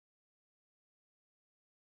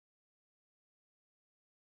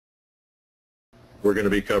We're going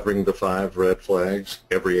to be covering the 5 red flags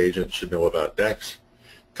every agent should know about decks,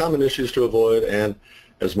 common issues to avoid, and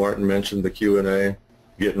as Martin mentioned, the Q&A,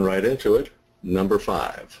 getting right into it. Number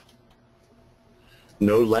 5,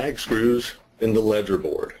 no lag screws in the ledger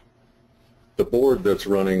board. The board that's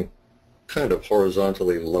running kind of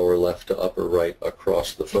horizontally lower left to upper right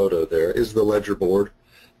across the photo there is the ledger board.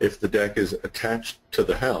 If the deck is attached to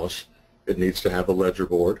the house, it needs to have a ledger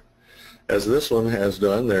board. As this one has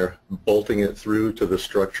done, they're bolting it through to the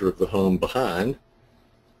structure of the home behind.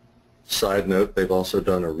 Side note, they've also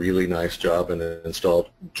done a really nice job and installed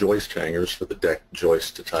joist hangers for the deck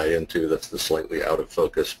joist to tie into. That's the slightly out of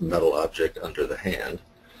focus metal object under the hand.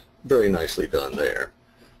 Very nicely done there.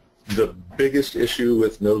 The biggest issue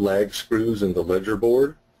with no lag screws in the ledger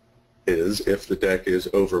board is if the deck is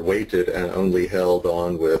overweighted and only held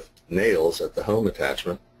on with nails at the home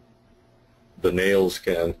attachment. The nails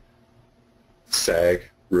can sag,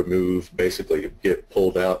 remove, basically get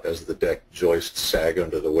pulled out as the deck joists sag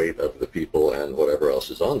under the weight of the people and whatever else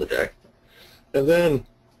is on the deck. And then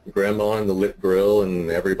Grandma and the lit grill and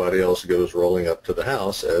everybody else goes rolling up to the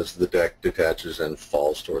house as the deck detaches and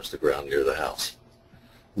falls towards the ground near the house.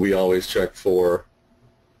 We always check for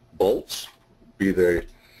bolts, be they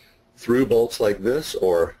through bolts like this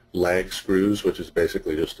or lag screws, which is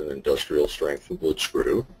basically just an industrial strength wood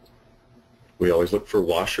screw. We always look for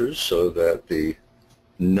washers so that the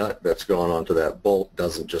nut that's gone onto that bolt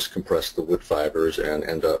doesn't just compress the wood fibers and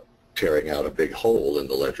end up tearing out a big hole in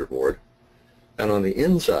the ledger board. And on the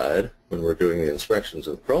inside, when we're doing the inspections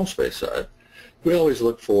of the crawl space side, we always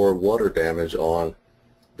look for water damage on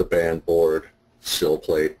the band board, sill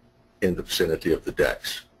plate, in the vicinity of the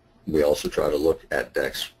decks. We also try to look at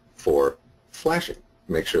decks for flashing,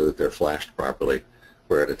 make sure that they're flashed properly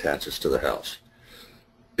where it attaches to the house.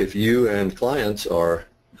 If you and clients are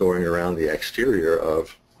going around the exterior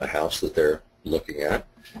of a house that they're looking at,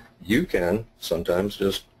 you can sometimes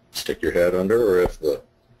just stick your head under, or if the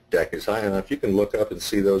deck is high enough, you can look up and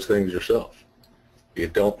see those things yourself. You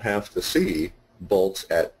don't have to see bolts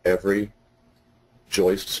at every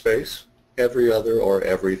joist space. Every other or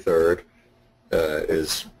every third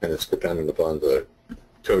and it's dependent upon the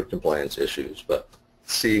code compliance issues, but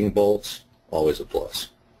seeing bolts, always a plus.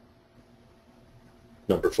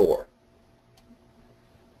 Number 4,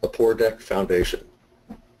 a poor deck foundation.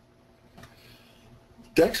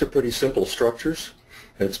 Decks are pretty simple structures.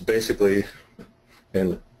 It's basically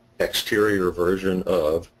an exterior version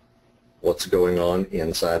of what's going on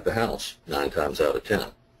inside the house, 9 times out of 10.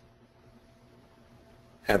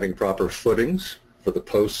 Having proper footings for the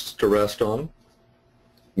posts to rest on,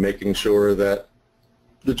 making sure that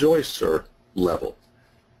the joists are level.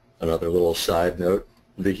 Another little side note,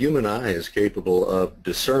 the human eye is capable of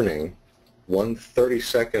discerning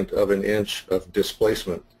 1/32 of an inch of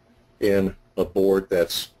displacement in a board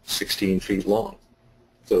that's 16 feet long.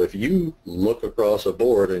 So if you look across a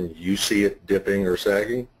board and you see it dipping or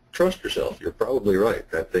sagging, trust yourself. You're probably right.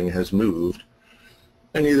 That thing has moved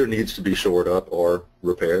and either needs to be shored up or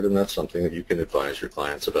repaired, and that's something that you can advise your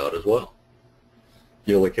clients about as well.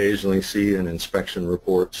 You'll occasionally see in inspection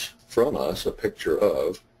reports from us a picture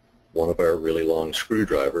of one of our really long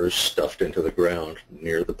screwdrivers stuffed into the ground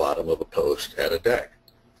near the bottom of a post at a deck,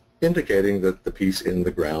 indicating that the piece in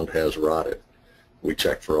the ground has rotted. We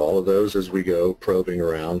check for all of those as we go probing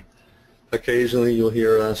around. Occasionally you'll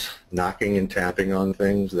hear us knocking and tapping on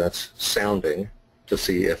things. That's sounding to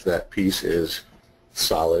see if that piece is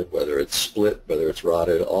solid, whether it's split, whether it's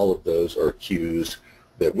rotted. All of those are cues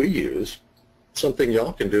that we use. Something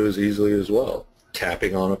y'all can do as easily as well.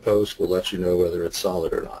 Tapping on a post will let you know whether it's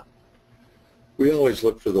solid or not. We always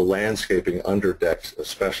look for the landscaping under decks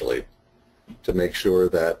especially to make sure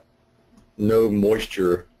that no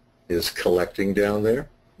moisture is collecting down there.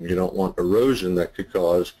 You don't want erosion that could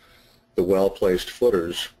cause the well-placed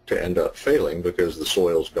footers to end up failing because the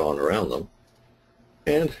soil's gone around them.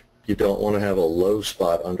 And you don't want to have a low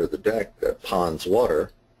spot under the deck that ponds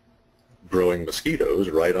water, growing mosquitoes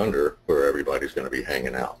right under where everybody's going to be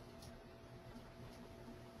hanging out.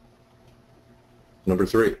 Number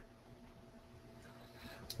 3,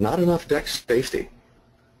 not enough deck safety.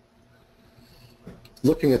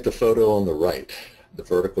 Looking at the photo on the right, the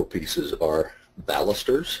vertical pieces are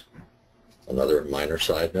balusters. Another minor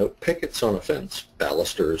side note, pickets on a fence,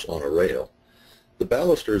 balusters on a rail. The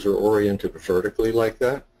balusters are oriented vertically like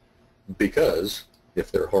that because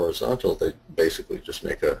if they're horizontal, they basically just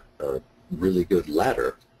make a really good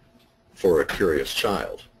ladder for a curious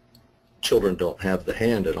child. Children don't have the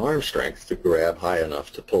hand and arm strength to grab high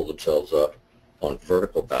enough to pull themselves up on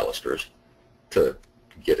vertical balusters to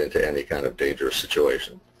get into any kind of dangerous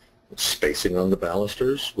situation. Spacing on the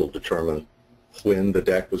balusters will determine when the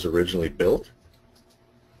deck was originally built.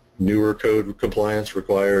 Newer code compliance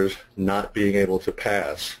requires not being able to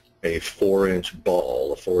pass a 4-inch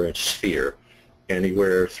ball, a 4-inch sphere,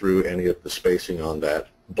 anywhere through any of the spacing on that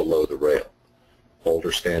below the rail.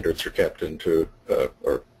 Older standards are kept in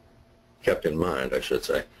mind, I should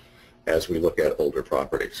say, as we look at older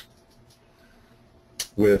properties.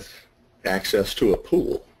 With access to a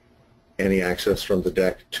pool, any access from the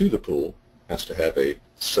deck to the pool has to have a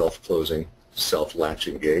self-closing,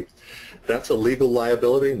 self-latching gate. That's a legal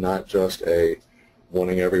liability, not just a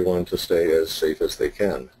wanting everyone to stay as safe as they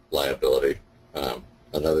can liability.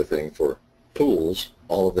 Another thing for pools,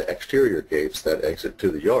 all of the exterior gates that exit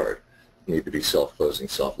to the yard need to be self-closing,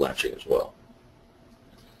 self-latching as well.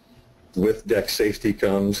 With deck safety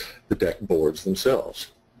comes the deck boards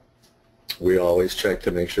themselves. We always check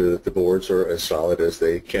to make sure that the boards are as solid as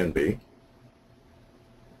they can be.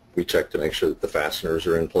 We check to make sure that the fasteners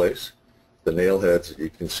are in place. The nail heads that you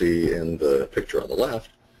can see in the picture on the left,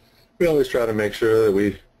 we always try to make sure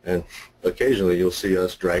that and occasionally you'll see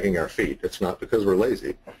us dragging our feet. It's not because we're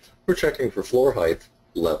lazy. We're checking for floor height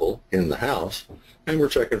level in the house, and we're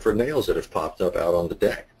checking for nails that have popped up out on the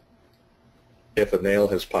deck. If a nail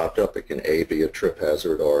has popped up, it can A, be a trip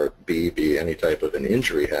hazard, or B, be any type of an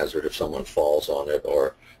injury hazard if someone falls on it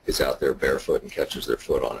or is out there barefoot and catches their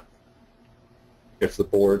foot on it. If the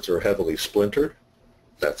boards are heavily splintered,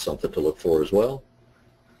 that's something to look for as well.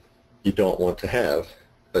 You don't want to have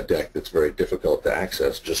a deck that's very difficult to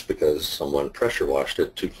access just because someone pressure washed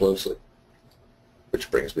it too closely. Which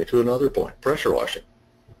brings me to another point, pressure washing.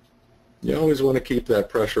 You always want to keep that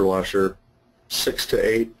pressure washer 6 to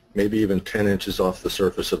 8, maybe even 10 inches off the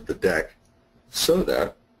surface of the deck so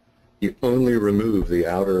that you only remove the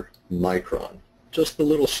outer micron, just the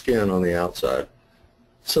little skin on the outside,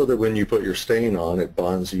 so that when you put your stain on, it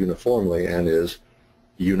bonds uniformly and is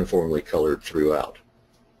uniformly colored throughout.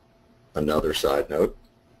 Another side note,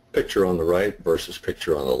 picture on the right versus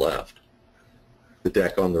picture on the left. The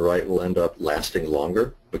deck on the right will end up lasting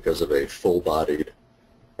longer because of a full-bodied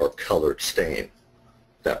or colored stain.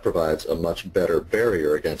 That provides a much better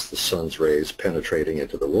barrier against the sun's rays penetrating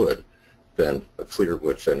into the wood than a clear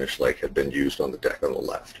wood finish like had been used on the deck on the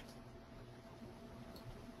left.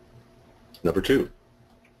 Number 2,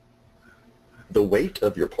 the weight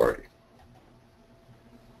of your party.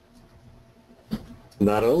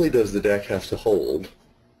 Not only does the deck have to hold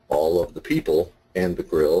all of the people and the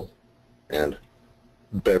grill and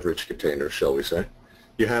beverage containers, shall we say,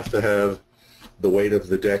 you have to have the weight of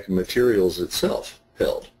the deck materials itself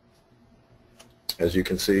held. As you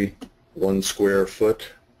can see, 1 square foot,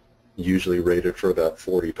 usually rated for about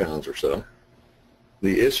 40 pounds or so.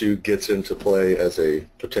 The issue gets into play as a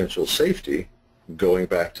potential safety, going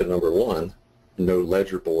back to number 1, no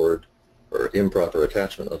ledger board or improper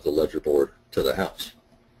attachment of the ledger board to the house.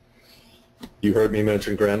 You heard me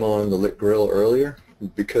mention Grandma and the lit grill earlier,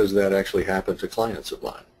 because that actually happened to clients of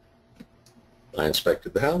mine. I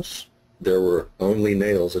inspected the house. There were only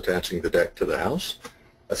nails attaching the deck to the house.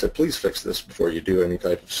 I said, please fix this before you do any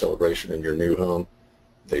type of celebration in your new home.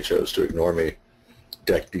 They chose to ignore me.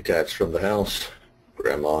 Deck detached from the house.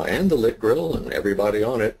 Grandma and the lit grill and everybody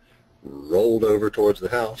on it rolled over towards the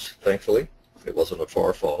house, thankfully. It wasn't a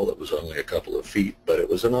far fall. It was only a couple of feet, but it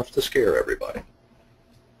was enough to scare everybody.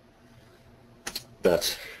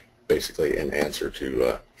 That's basically an answer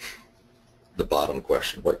to the bottom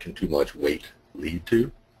question, what can too much weight lead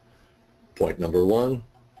to? Point number 1,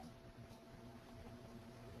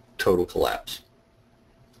 total collapse.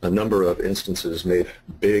 A number of instances made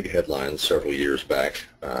big headlines several years back,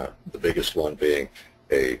 the biggest one being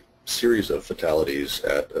a series of fatalities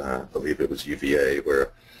at, I believe it was UVA,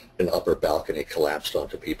 where an upper balcony collapsed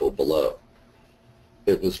onto people below.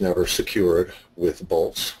 It was never secured with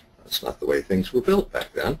bolts. That's not the way things were built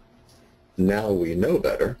back then. Now we know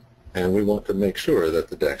better, and we want to make sure that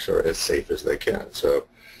the decks are as safe as they can. So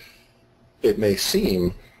it may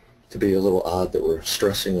seem to be a little odd that we're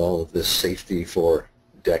stressing all of this safety for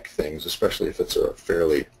deck things, especially if it's a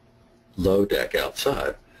fairly low deck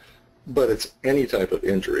outside, but it's any type of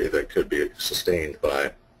injury that could be sustained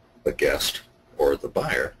by a guest or the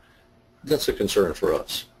buyer. That's a concern for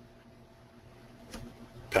us.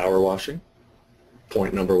 Power washing.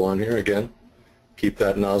 Point number 1 here again, keep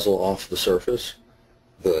that nozzle off the surface.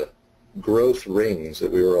 The growth rings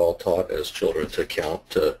that we were all taught as children to count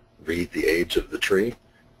to read the age of the tree,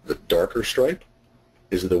 the darker stripe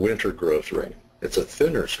is the winter growth ring. It's a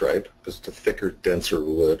thinner stripe because it's a thicker, denser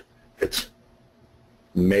wood. It's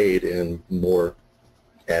made in more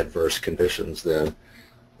adverse conditions than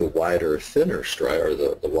the wider, thinner stripe, or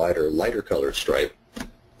the wider, lighter colored stripe.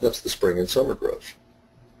 That's the spring and summer growth.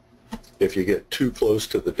 If you get too close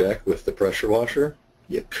to the deck with the pressure washer,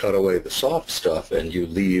 you cut away the soft stuff and you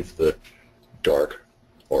leave the dark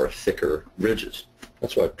or thicker ridges.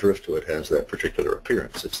 That's why driftwood has that particular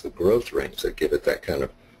appearance. It's the growth rings that give it that kind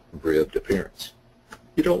of ribbed appearance.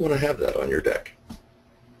 You don't want to have that on your deck.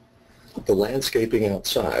 The landscaping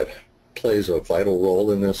outside plays a vital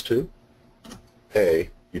role in this too. A,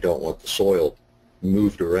 you don't want the soil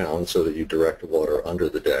moved around so that you direct water under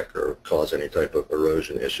the deck or cause any type of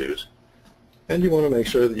erosion issues. And you want to make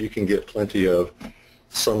sure that you can get plenty of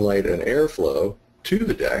sunlight and airflow to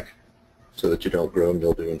the deck so that you don't grow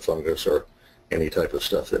mildew and fungus or any type of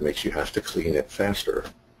stuff that makes you have to clean it faster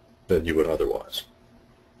than you would otherwise.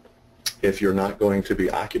 If you're not going to be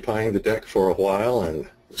occupying the deck for a while and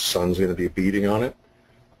the sun's going to be beating on it,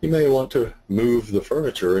 you may want to move the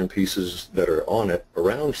furniture and pieces that are on it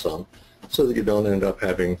around some so that you don't end up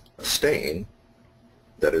having a stain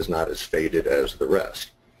that is not as faded as the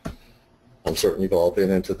rest. I'm certain you've all been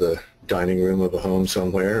into the dining room of a home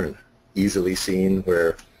somewhere and easily seen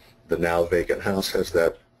where the now vacant house has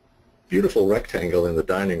that beautiful rectangle in the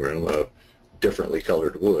dining room of differently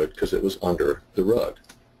colored wood because it was under the rug.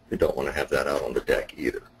 You don't want to have that out on the deck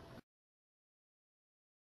either.